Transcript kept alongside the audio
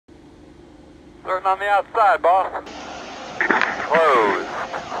Starting on the outside, boss. Closed.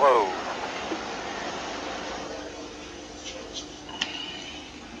 Closed.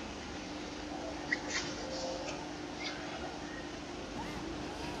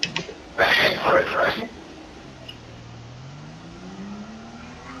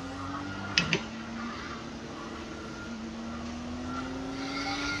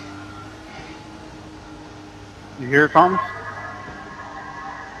 You hear it, Thomas?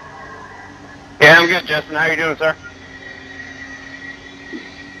 Yeah, I'm good, Justin. How you doing, sir?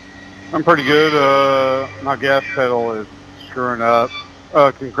 I'm pretty good. My gas pedal is screwing up.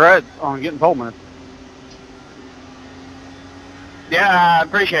 Congrats on getting pole man. Yeah, I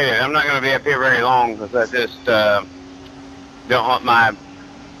appreciate it. I'm not going to be up here very long because I just don't want my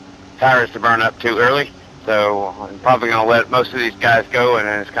tires to burn up too early. So I'm probably going to let most of these guys go and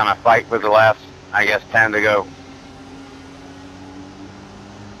then just kind of fight for the last, I guess, 10 to go.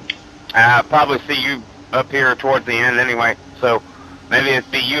 I'll probably see you up here towards the end anyway, so maybe it'd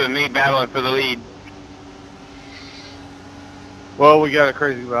be you and me battling for the lead. Well, we got a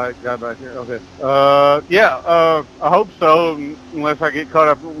crazy guy back here. Okay. I hope so, unless I get caught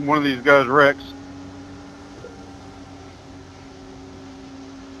up in one of these guys' wrecks.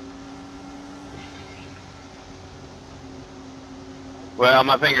 Well,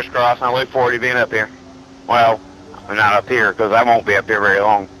 my fingers crossed. I look forward to being up here. Well, I'm not up here because I won't be up here very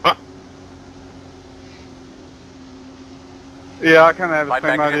long. Yeah, I kind of have the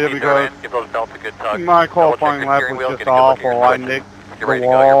same idea because give those belts a good tug. my qualifying lap was just awful. I nicked the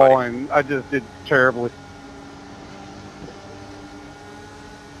wall and I just did terribly.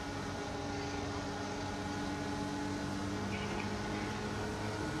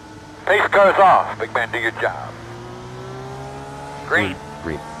 Pace car's off. Big man, do your job. Green.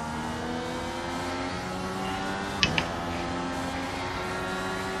 Green.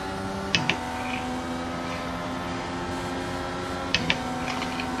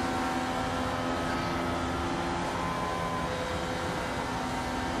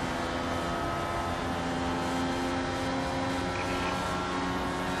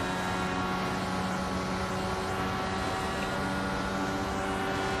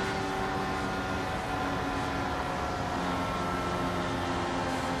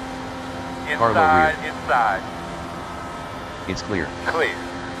 Inside. It's clear. Clear.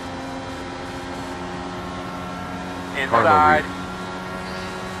 Inside.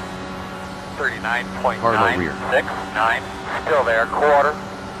 39.969. Still there. Quarter.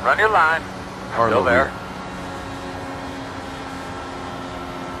 Run your line. Still there. Rear.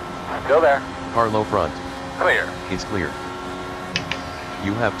 Still there. Carlo front. Clear. It's clear.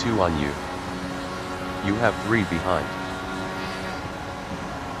 You have 2 on you. You have 3 behind.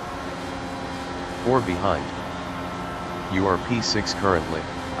 4 behind. You are P6 currently.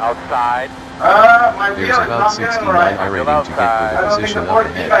 Outside. There's about 69 iRacing to get for the position up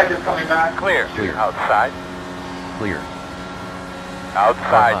ahead. Clear. Clear. Outside. Clear.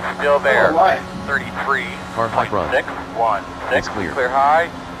 Outside. Car high. Still there. 33. Car high front. 616. It's clear. Clear high.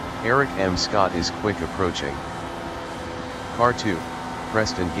 Eric M. Scott is quick approaching. Car 2.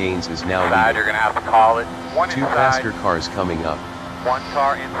 Preston Gaines is now Inside, leading. you're going to have to call it. 2 faster cars coming up. 1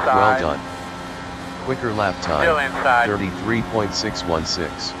 car inside. Well done. Quicker lap time. Still inside.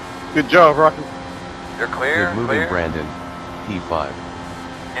 33.616. Good job, Rocky. You're clear. Good moving, Clear. Brandon. P5.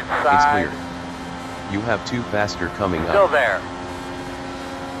 Inside. It's clear. You have 2 faster coming Still up. there.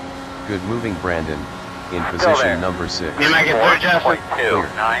 Good moving, Brandon. In Still position there. number 6. You make it through, Justin?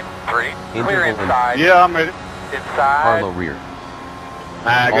 4.293. Clear Interval inside. Yeah, I made it. Inside. Carlo rear.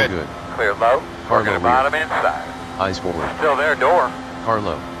 Ah, All good. good. Clear low. Carlo Working the rear. bottom inside. Eyes forward. Still there. Door.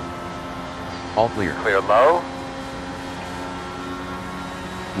 Carlo. All clear. Clear low.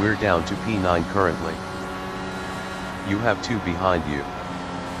 We're down to P9 currently. You have 2 behind you.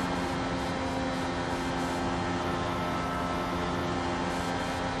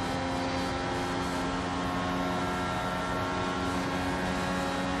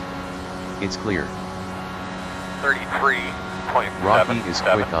 It's clear. 33.776. Rocky is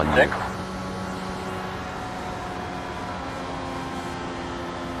quick on you.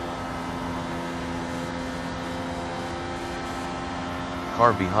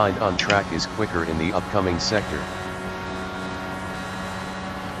 Car behind on track is quicker in the upcoming sector.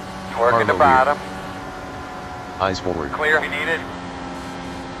 Working the Carlo bottom. Eyes forward. Clear if you need it.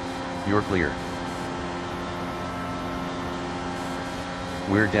 You're clear.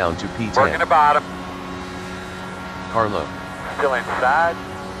 We're down to P10. Working the bottom. Carlo. Still inside.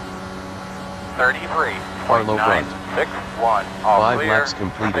 33. Carlo front. 6-1. All 5 clear. laps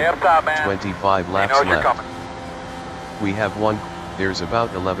completed. Stay up top, man. 25 laps you know you're left. coming. We have 1 There's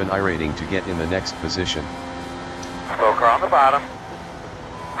about 11 iRating to get in the next position. Slow car on the bottom.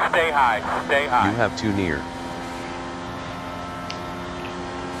 Stay high, stay high. You have 2 near.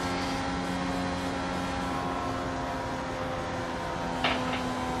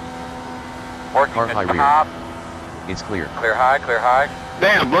 Working Car the high top. rear. It's clear. Clear high, clear high.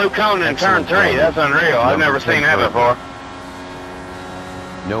 Damn, blue cone in turn Excellent 3. run. That's unreal. I've Number never 10 seen that car. before.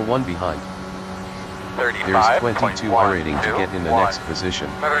 No one behind. 35. There's 22 iRating to get in the next position.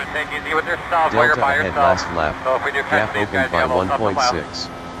 Remember to take it easy with yourself while you're Delta by ahead yourself. last lap. So if we do Gap catch these guys, opened by you have a little 1.6.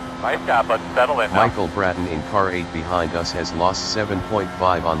 Nice job, let's settle in now. Michael Bratton in car 8 behind us has lost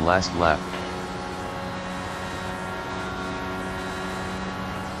 7.5 on last lap.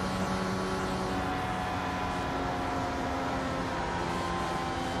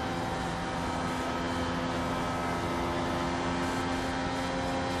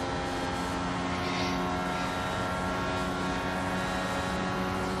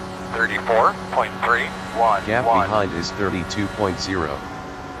 Gap behind is 32.0.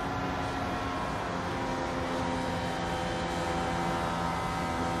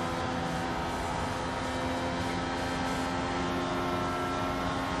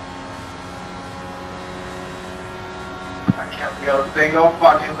 I can't feel a single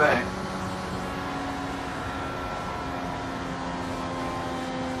fucking thing.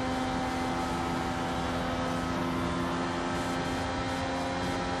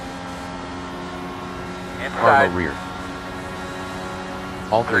 Carlo rear.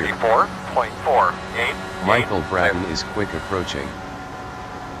 All clear. 34.48. Michael Bratton is quick approaching.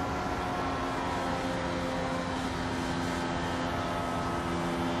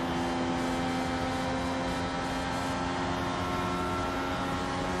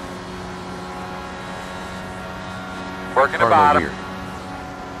 Working the Carlo bottom. rear.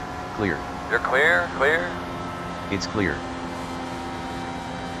 Clear. You're clear, clear. It's clear.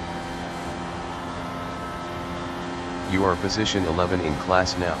 You are position 11 in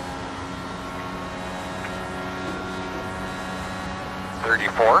class now.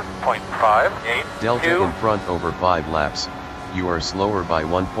 34.58. Delta in front over 5 laps. You are slower by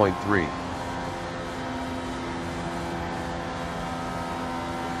 1.3.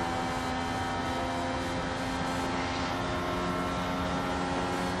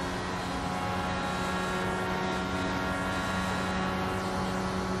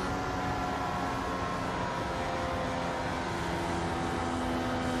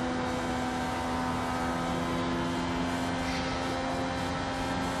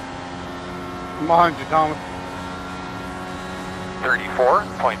 I'm behind you, Thomas.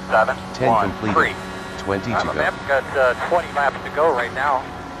 34.7. 10 completed. 20 to go. Map got 20 laps to go right now.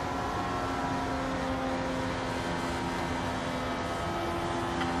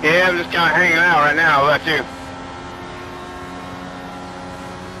 Yeah, I'm just kind of hanging out right now. How about you?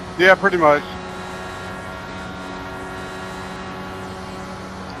 Yeah, pretty much.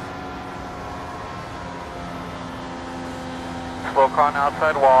 Slow car on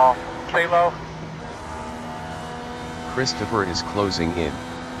outside wall. Stay low. Christopher is closing in.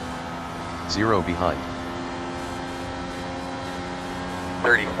 0 behind.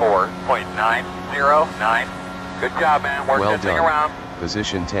 34.909. Good job, man. Work Well that thing done. around.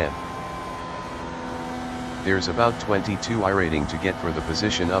 Position 10. There's about 22 iRating to get for the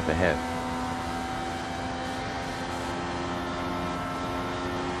position up ahead.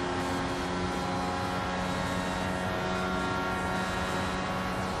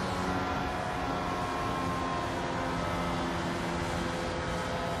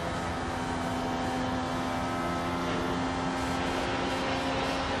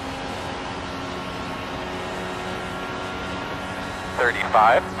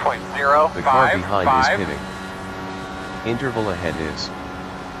 The car behind is pitting. Interval ahead is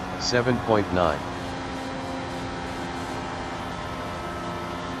 7.9.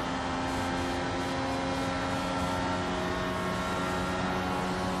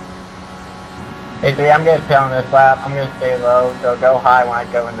 Hey, see, I'm getting on this lap. I'm going to stay low, so go high when I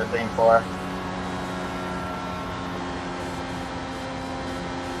go into scene 4.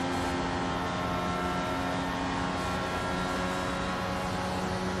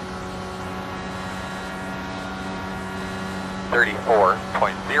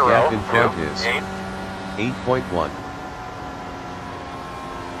 Gap in front is 8.1.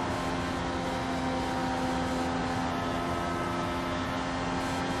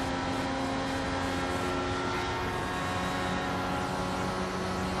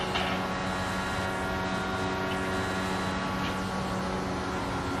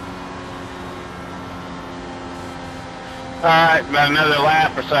 Alright, about another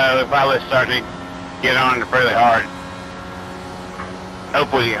lap or so, they're probably starting to get on it really hard.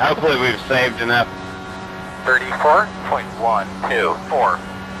 Hopefully we've saved enough. 34.124.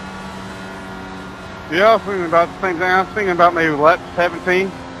 Yeah, I was thinking about the same thing. I was thinking about maybe lap 17.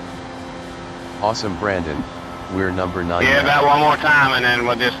 Awesome, Brandon. We're number 9 Yeah, now. about one more time, and then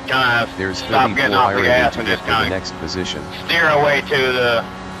we'll just kind of There's stop 34 getting off the gas to and get just to the kind of next position. steer away to the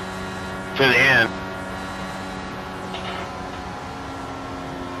end.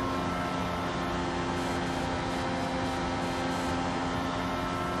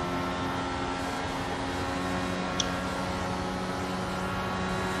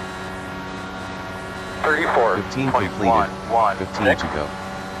 Thirty-four. 15 completed. 15 to go.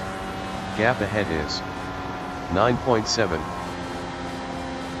 Gap ahead is 9.7.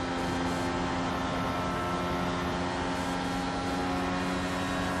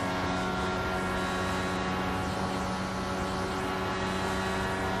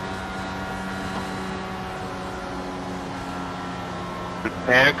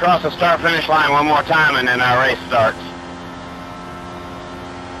 And across the start-finish line one more time, and then our race starts.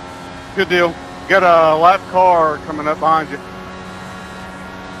 Good deal. Got a lap car coming up behind you.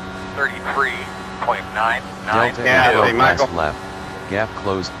 33.992. Delta Yeah, Echo see, Michael. last lap. Gap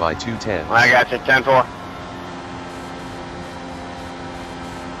closed by 2 tenths. I got you, 10-4.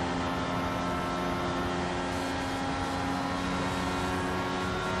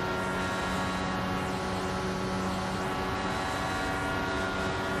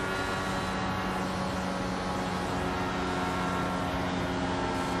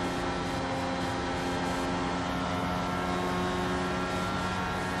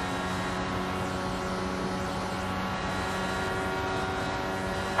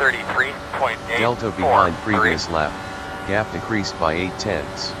 Delta behind previous lap. Gap decreased by 8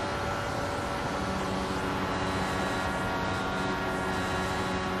 tenths.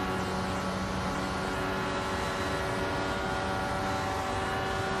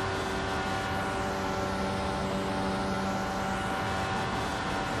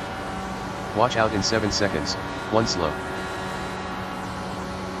 Watch out in 7 seconds, 1 slow.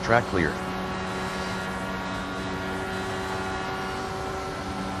 Track clear.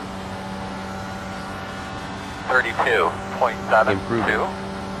 Improving.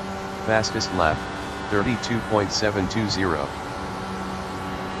 Fastest lap, 32.720.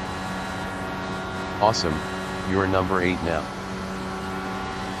 Awesome, you're number 8 now.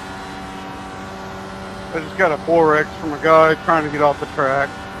 I just got a 4X from a guy trying to get off the track.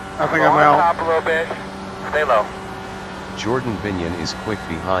 I think I'm Go on out. top a little bit. Stay low. Jordan Binion is quick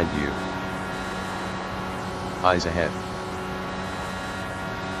behind you. Eyes ahead.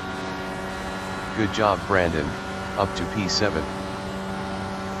 Good job, Brandon. Up to P7.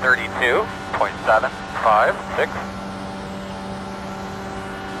 32.756.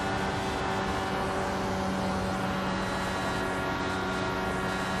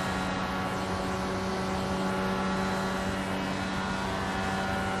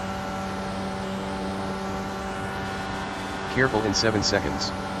 Careful in 7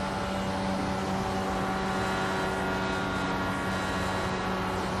 seconds.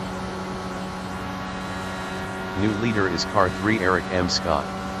 New leader is car 3 Eric M. Scott.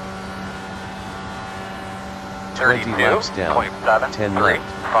 20 laps down, 10 left.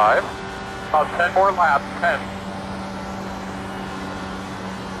 5. About 10 more laps, 10.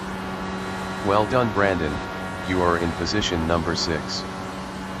 Well done, Brandon. You are in position number 6.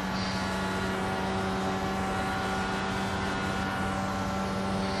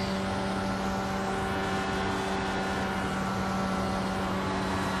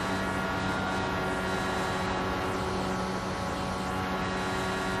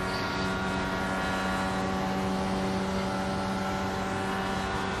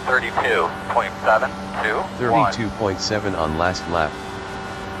 .7 on last lap.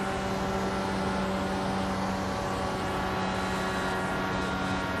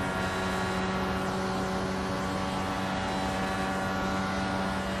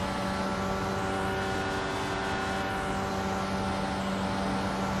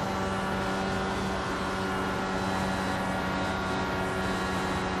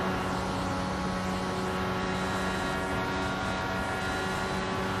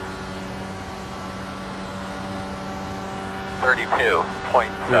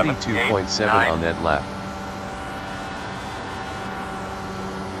 .7 on that lap.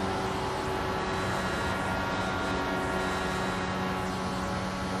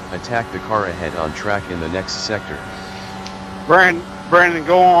 Attack the car ahead on track in the next sector. Brandon,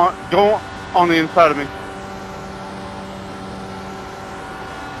 go on the inside of me.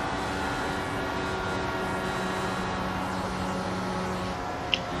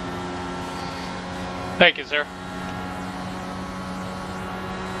 Thank you, sir.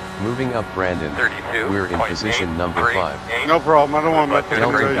 Moving up Brandon, 32. we're in position number 5. No problem. I don't want to mess with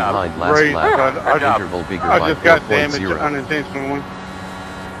Delta the behind last race. lap, I interval bigger by just got damaged 4.0. unintentionally.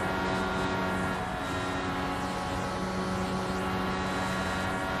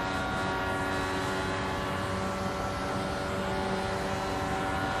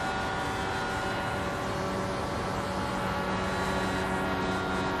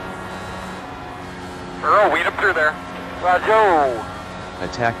 Earl, weed him through there. Roger.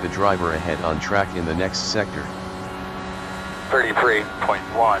 Attack the driver ahead on track in the next sector.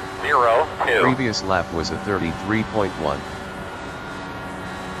 33.102. Previous lap was a 33.1.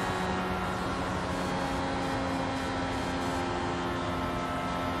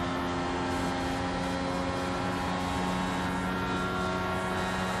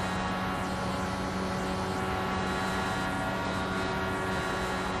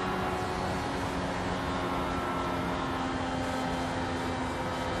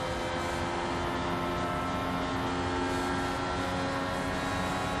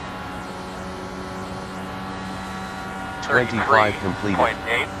 .25 completed.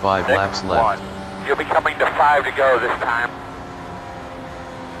 5 laps left. You'll be coming to 5 to go this time.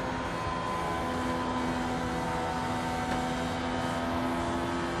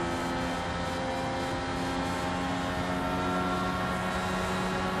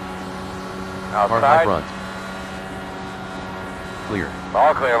 Car high Outside. front. Clear.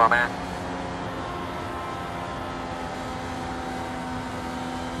 All clear, my man.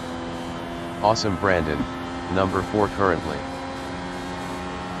 Awesome Brandon, number 4 currently.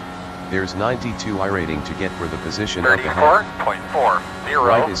 There's 92 iRating to get for the position up ahead. 34.404.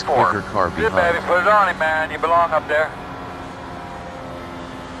 Right is quicker car Good, baby. behind. Put it on him, man. You belong up there.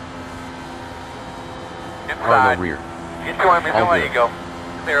 Car Inside. low rear. Get to him. He's All gonna let good. you go.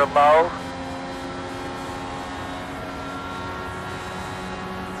 Clear low.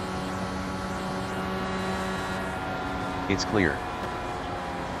 It's clear.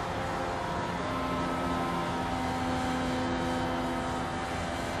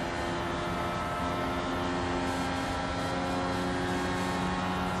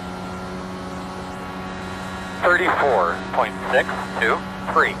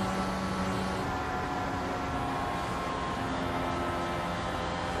 .623.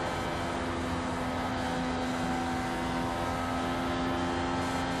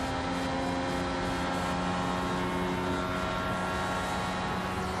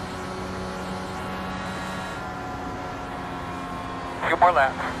 Few more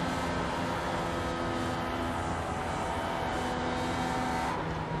laps.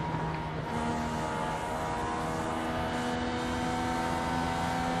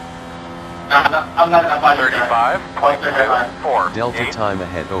 I'm not gonna find 35.24. Delta time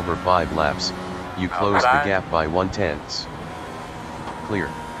ahead over 5 laps. You closed the Outside. gap by 1/10. Clear.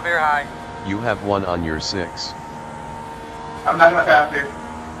 Clear high. You have 1 on your 6. I'm not gonna pass this.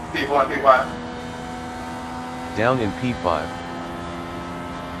 P1, P5. Down in P5.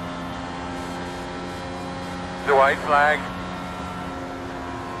 The white flag.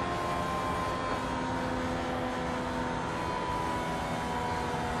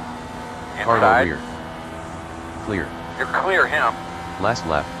 Car low Inside. rear. Clear. You're clear him. Last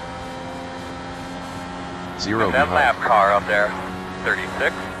lap. 0 That lap behind. car up there.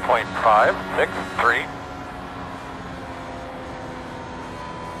 36.563.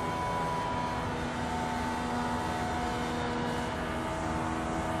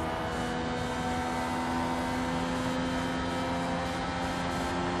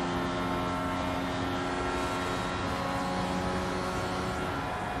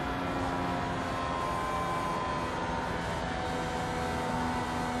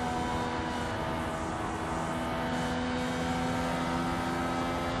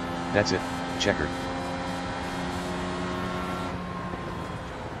 That's it, checkered.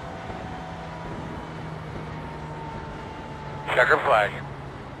 Checker flag.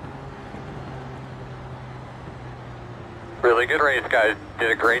 Really good race, guys.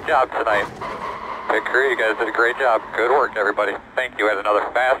 Did a great job tonight. Good crew, you guys did a great job. Good work, everybody. Thank you. Had another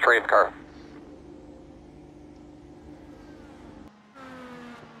fast race car.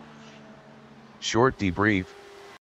 Short debrief.